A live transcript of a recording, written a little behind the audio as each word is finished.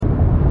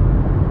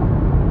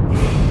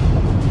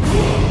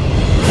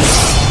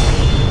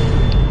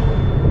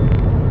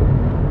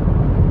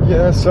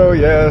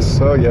yes.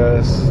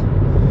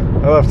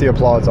 I left the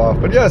applause off.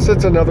 But yes,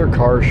 it's another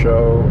car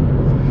show.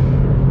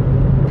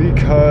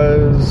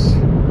 Because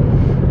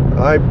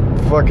I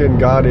fucking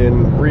got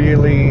in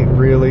really,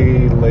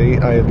 really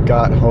late. I had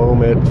got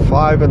home at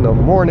 5 in the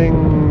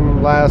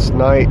morning last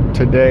night,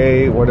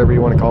 today, whatever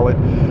you want to call it.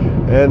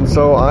 And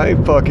so I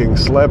fucking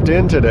slept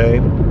in today.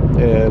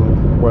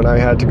 And when I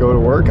had to go to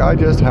work, I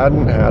just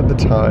hadn't had the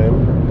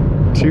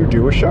time to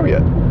do a show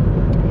yet.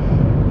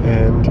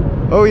 And,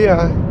 oh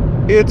yeah,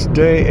 it's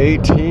day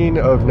 18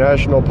 of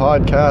National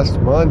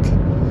Podcast Month.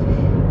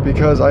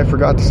 Because I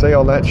forgot to say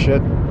all that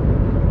shit.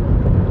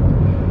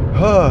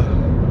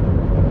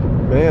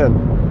 Man,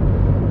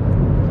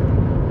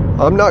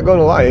 I'm not going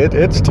to lie,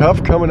 it's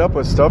tough coming up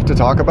with stuff to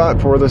talk about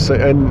for this,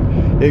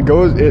 and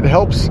it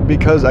helps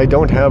because I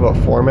don't have a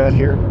format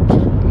here.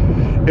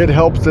 It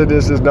helps that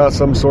this is not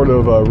some sort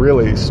of a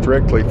really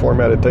strictly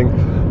formatted thing,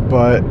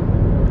 but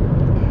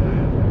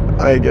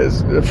I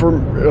guess for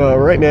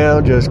right now,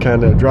 just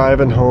kind of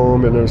driving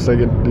home, and I was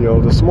thinking,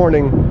 this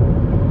morning,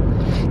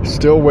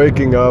 still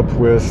waking up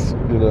with,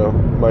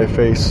 my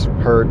face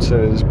hurts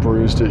and is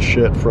bruised as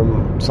shit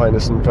from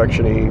sinus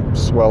infection-y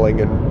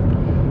swelling,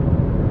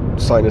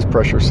 and sinus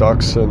pressure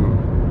sucks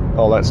and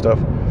all that stuff.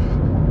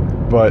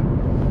 But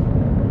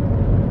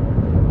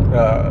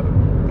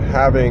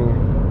having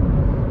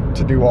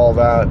to do all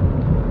that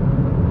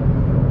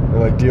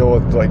and deal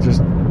with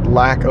just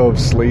lack of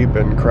sleep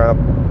and crap.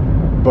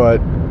 But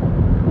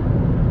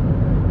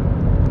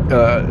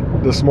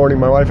this morning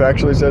my wife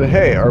actually said,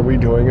 "Hey, are we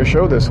doing a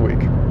show this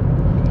week?"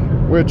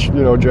 Which,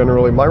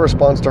 generally my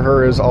response to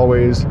her is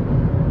always,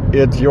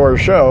 "It's your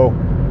show,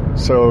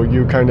 so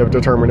you kind of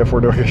determine if we're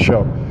doing a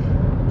show."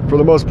 For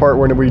the most part,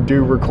 when we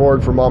do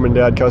record for Mom and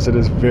Dad Cuss, it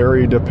is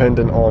very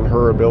dependent on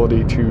her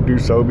ability to do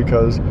so,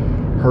 because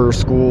her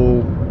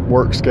school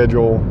work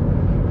schedule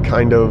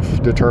kind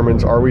of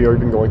determines, are we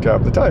even going to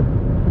have the time?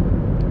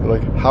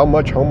 How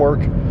much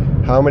homework,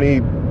 how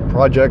many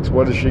projects,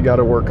 what does she got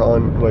to work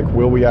on?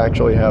 Will we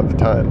actually have the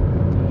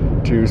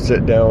time to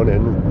sit down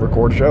and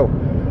record a show?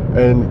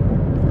 And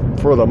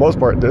for the most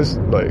part,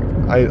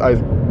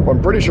 I'm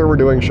pretty sure we're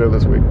doing a show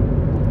this week.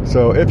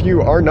 So if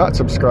you are not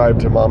subscribed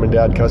to Mom and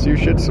Dad Cuss, you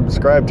should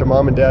subscribe to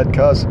Mom and Dad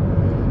Cuss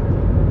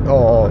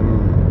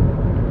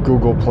on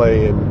Google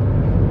Play,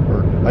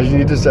 or I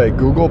need to say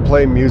Google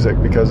Play Music,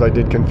 because I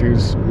did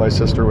confuse my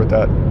sister with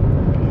that.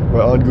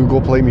 But on Google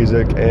Play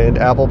Music and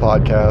Apple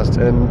Podcasts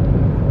and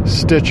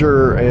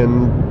Stitcher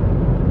and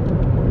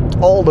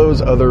all those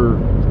other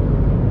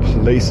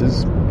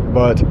places.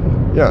 But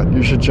yeah,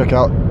 you should check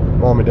out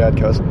Mom and Dad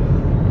Cuss.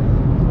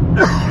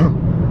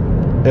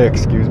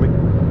 Excuse me.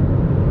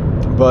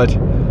 But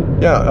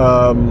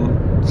yeah,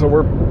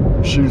 so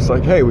she's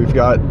like, "Hey, we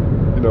got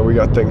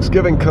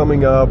Thanksgiving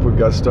coming up, we've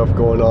got stuff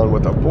going on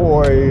with the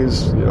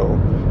boys,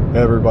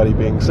 everybody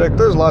being sick.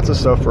 There's lots of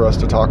stuff for us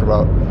to talk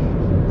about.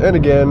 And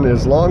again,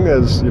 as long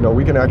as,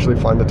 we can actually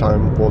find the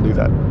time, we'll do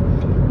that."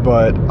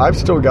 But I've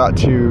still got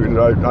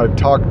to, I've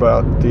talked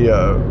about the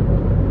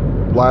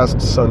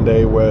last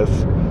Sunday with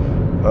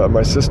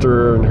my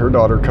sister and her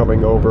daughter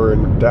coming over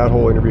and that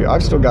whole interview.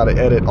 I've still got to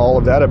edit all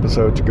of that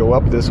episode to go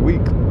up this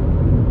week.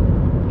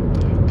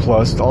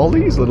 Plus all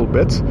these little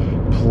bits,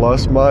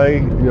 plus my,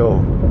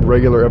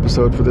 regular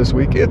episode for this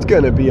week. It's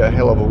going to be a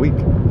hell of a week.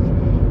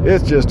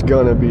 It's just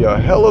going to be a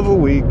hell of a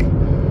week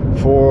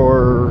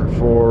for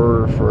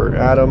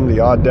Adam, the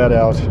odd dad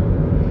out,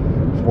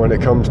 when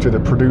it comes to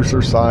the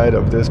producer side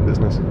of this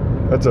business.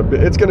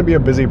 It's going to be a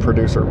busy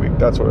producer week.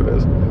 That's what it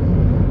is.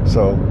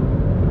 So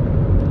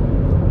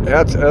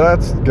that's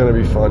going to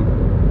be fun.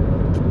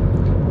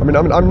 I mean,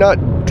 I'm not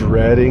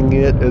dreading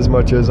it as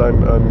much as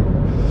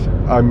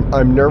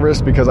I'm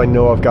nervous, because I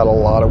know I've got a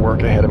lot of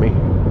work ahead of me.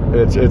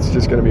 It's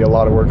just going to be a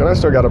lot of work, and I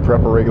still got to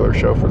prep a regular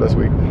show for this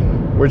week,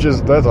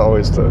 that's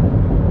always the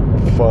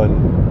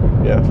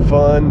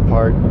fun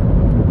part.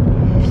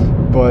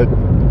 But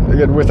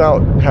again,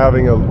 without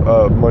having a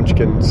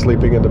munchkin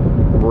sleeping in the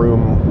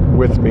room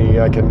with me,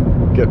 I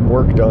can get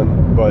work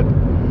done. But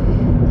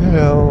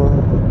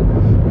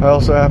I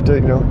also have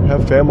to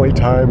have family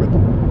time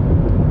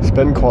and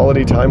spend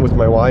quality time with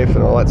my wife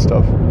and all that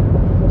stuff.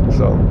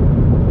 So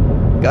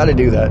got to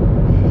do that.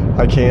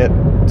 I can't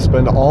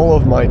spend all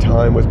of my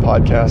time with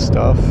podcast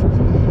stuff,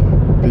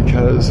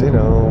 because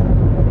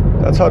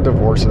that's how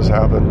divorces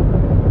happen,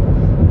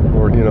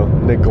 or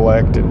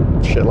neglect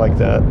and shit like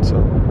that. So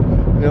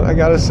I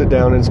gotta sit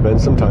down and spend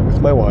some time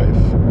with my wife,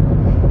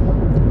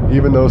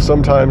 even though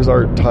sometimes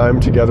our time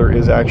together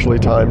is actually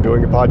time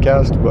doing a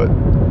podcast, but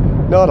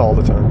not all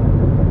the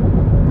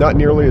time, not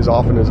nearly as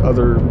often as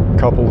other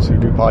couples who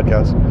do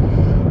podcasts.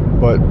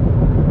 But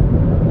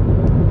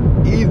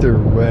either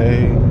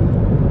way,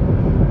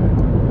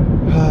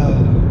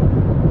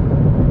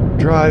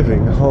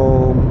 driving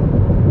home,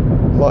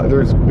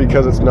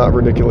 because it's not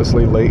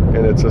ridiculously late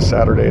and it's a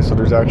Saturday, so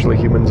there's actually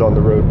humans on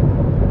the road.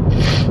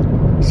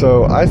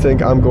 So I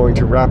think I'm going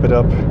to wrap it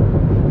up.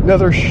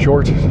 Another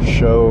short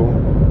show,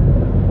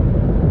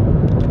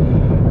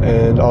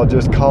 and I'll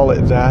just call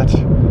it that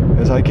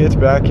as I get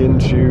back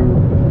into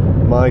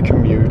my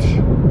commute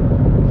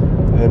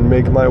and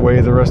make my way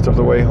the rest of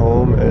the way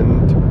home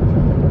and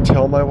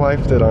tell my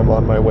wife that I'm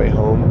on my way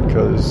home,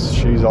 because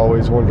she's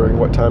always wondering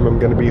what time I'm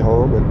going to be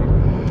home,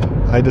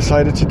 and I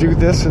decided to do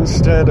this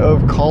instead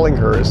of calling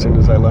her as soon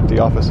as I left the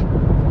office.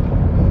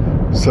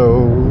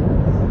 So,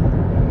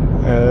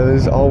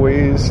 as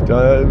always,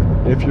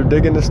 if you're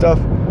digging the stuff,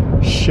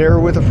 share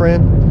with a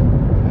friend.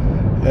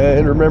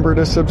 And remember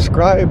to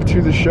subscribe to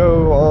the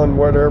show on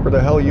whatever the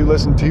hell you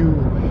listen to.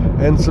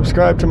 And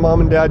subscribe to Mom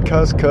and Dad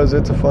Cuss, because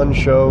it's a fun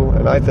show.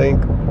 And I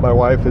think my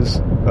wife is...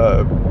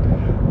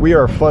 we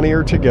are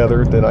funnier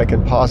together than I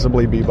can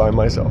possibly be by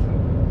myself.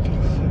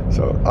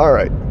 So,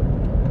 alright.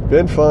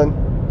 Been fun.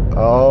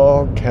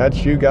 I'll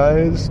catch you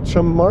guys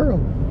tomorrow.